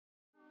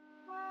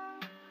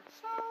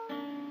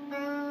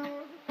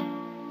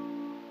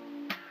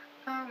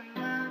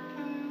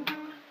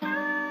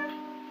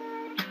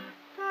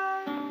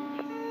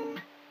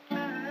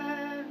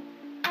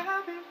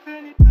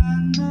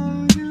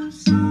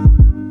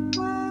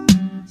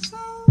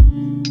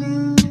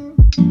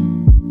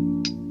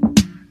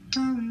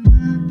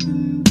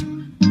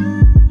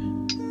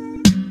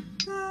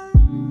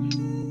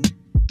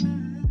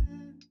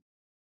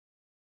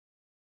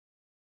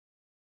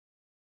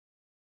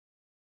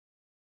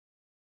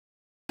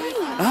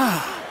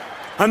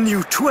A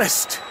new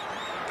twist.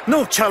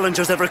 No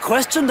challengers ever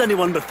questioned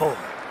anyone before.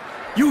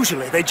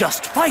 Usually they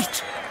just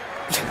fight.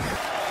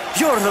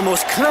 You're the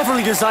most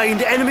cleverly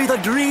designed enemy the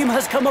Dream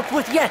has come up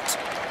with yet.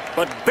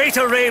 But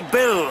Beta Ray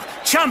Bill,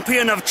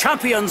 champion of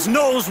champions,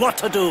 knows what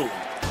to do.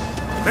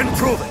 Then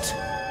prove it.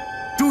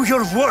 Do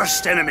your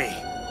worst, enemy.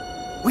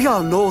 We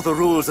all know the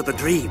rules of the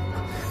Dream.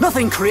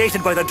 Nothing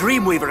created by the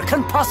Dreamweaver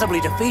can possibly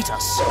defeat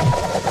us.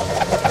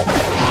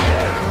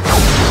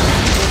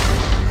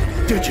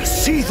 Did you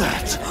see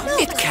that?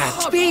 It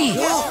can't be!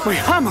 My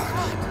hammer!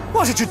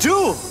 What did you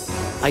do?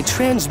 I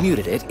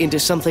transmuted it into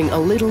something a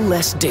little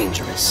less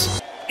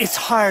dangerous. It's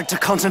hard to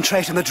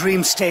concentrate in the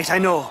dream state, I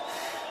know.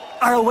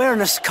 Our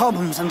awareness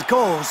comes and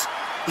goes.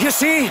 You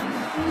see,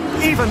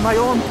 even my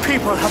own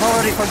people have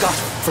already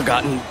forgotten.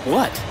 Forgotten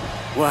what?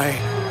 Why,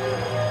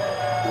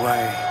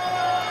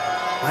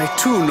 I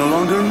too no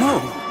longer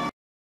know.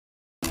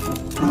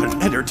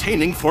 An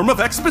entertaining form of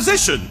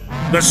exposition!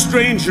 The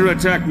stranger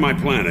attacked my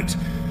planet.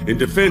 In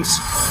defense,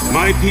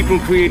 my people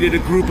created a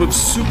group of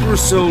super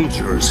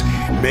soldiers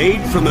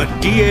made from the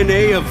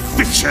DNA of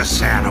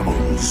vicious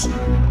animals.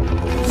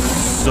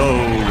 So,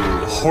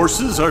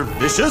 horses are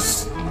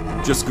vicious?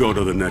 Just go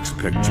to the next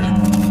picture.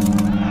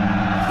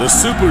 The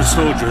super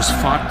soldiers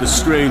fought the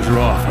stranger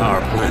off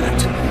our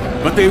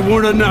planet, but they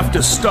weren't enough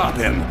to stop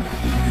him.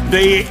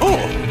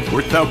 Oh,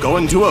 wert thou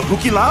going to a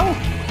hukilau?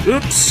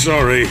 Oops,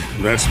 sorry,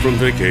 that's from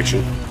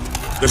vacation.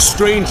 The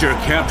stranger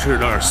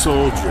captured our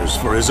soldiers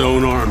for his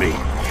own army.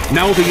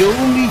 Now the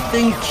only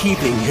thing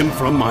keeping him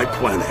from my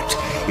planet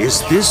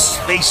is this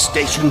space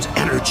station's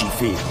energy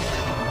field.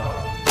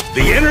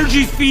 The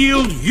energy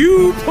field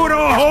you put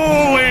a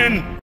hole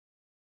in!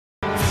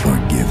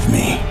 Forgive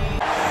me.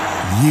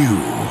 You,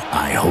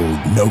 I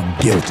hold no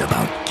guilt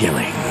about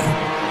killing.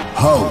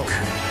 Hulk,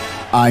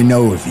 I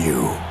know of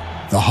you.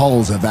 The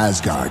halls of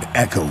Asgard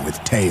echo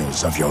with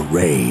tales of your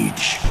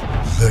rage.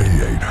 They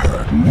ain't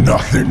heard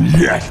nothing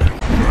yet.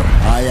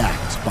 I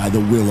act by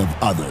the will of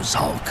others,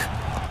 Hulk.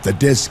 The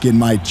disc in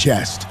my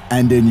chest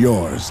and in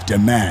yours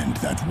demand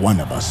that one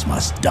of us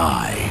must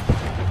die.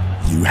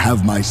 You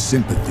have my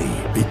sympathy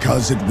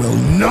because it will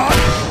not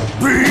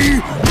be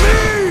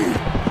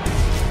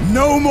me!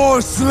 No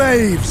more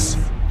slaves!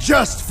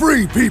 Just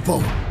free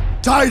people,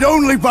 tied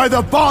only by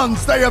the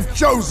bonds they have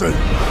chosen!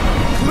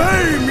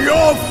 Claim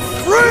your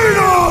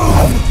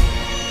freedom!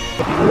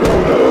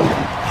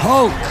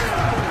 Hulk!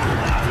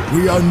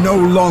 We are no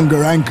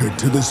longer anchored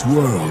to this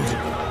world.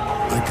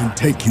 I can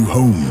take you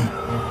home.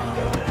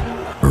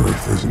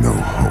 Earth is no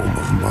home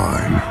of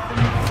mine.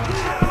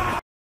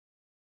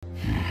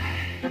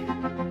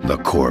 The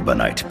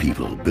Corbinite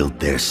people built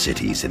their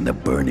cities in the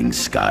burning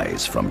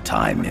skies from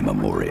time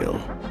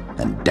immemorial,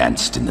 and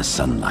danced in the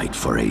sunlight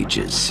for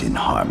ages in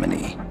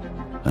harmony,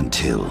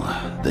 until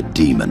the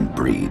demon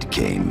breed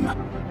came.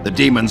 The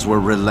demons were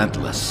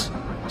relentless,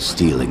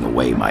 stealing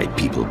away my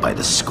people by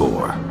the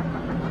score.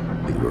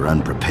 We were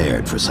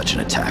unprepared for such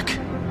an attack,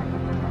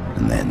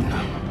 and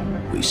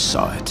then we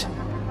saw it.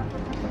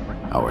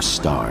 Our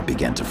star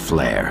began to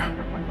flare.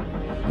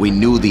 We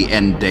knew the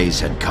end days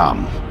had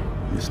come.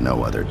 With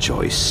no other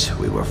choice,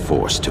 we were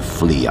forced to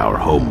flee our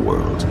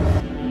homeworld.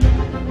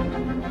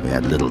 We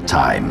had little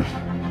time.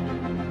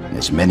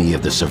 As many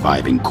of the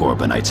surviving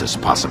Corbinites as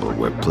possible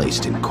were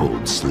placed in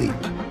cold sleep.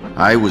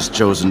 I was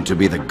chosen to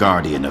be the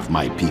guardian of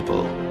my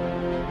people,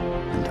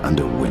 and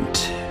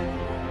underwent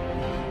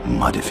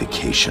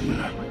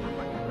modification.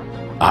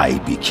 I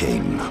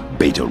became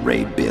Beta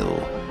Ray Bill,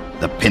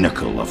 the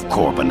pinnacle of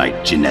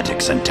Corbinite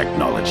genetics and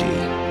technology.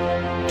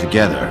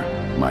 Together,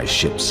 my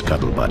ship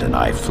Scuttlebutt and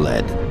I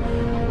fled,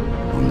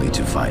 only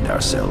to find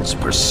ourselves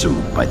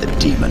pursued by the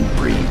demon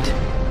breed.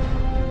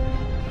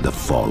 The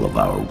fall of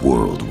our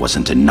world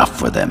wasn't enough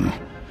for them,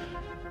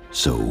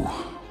 so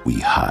we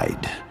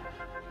hide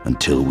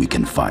until we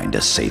can find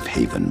a safe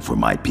haven for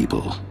my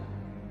people.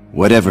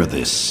 Whatever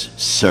this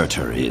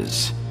Surtur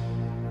is,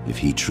 if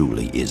he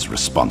truly is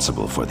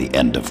responsible for the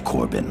end of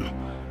Corbin,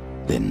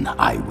 then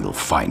I will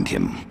find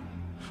him.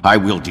 I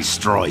will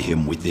destroy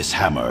him with this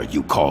hammer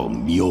you call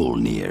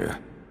Mjolnir.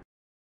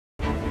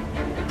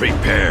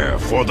 Prepare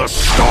for the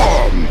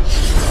storm!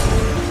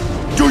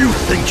 Do you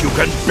think you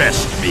can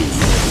best me?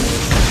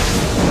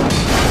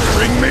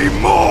 Bring me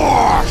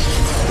more!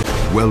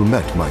 Well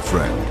met, my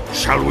friend.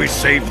 Shall we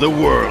save the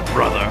world,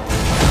 brother?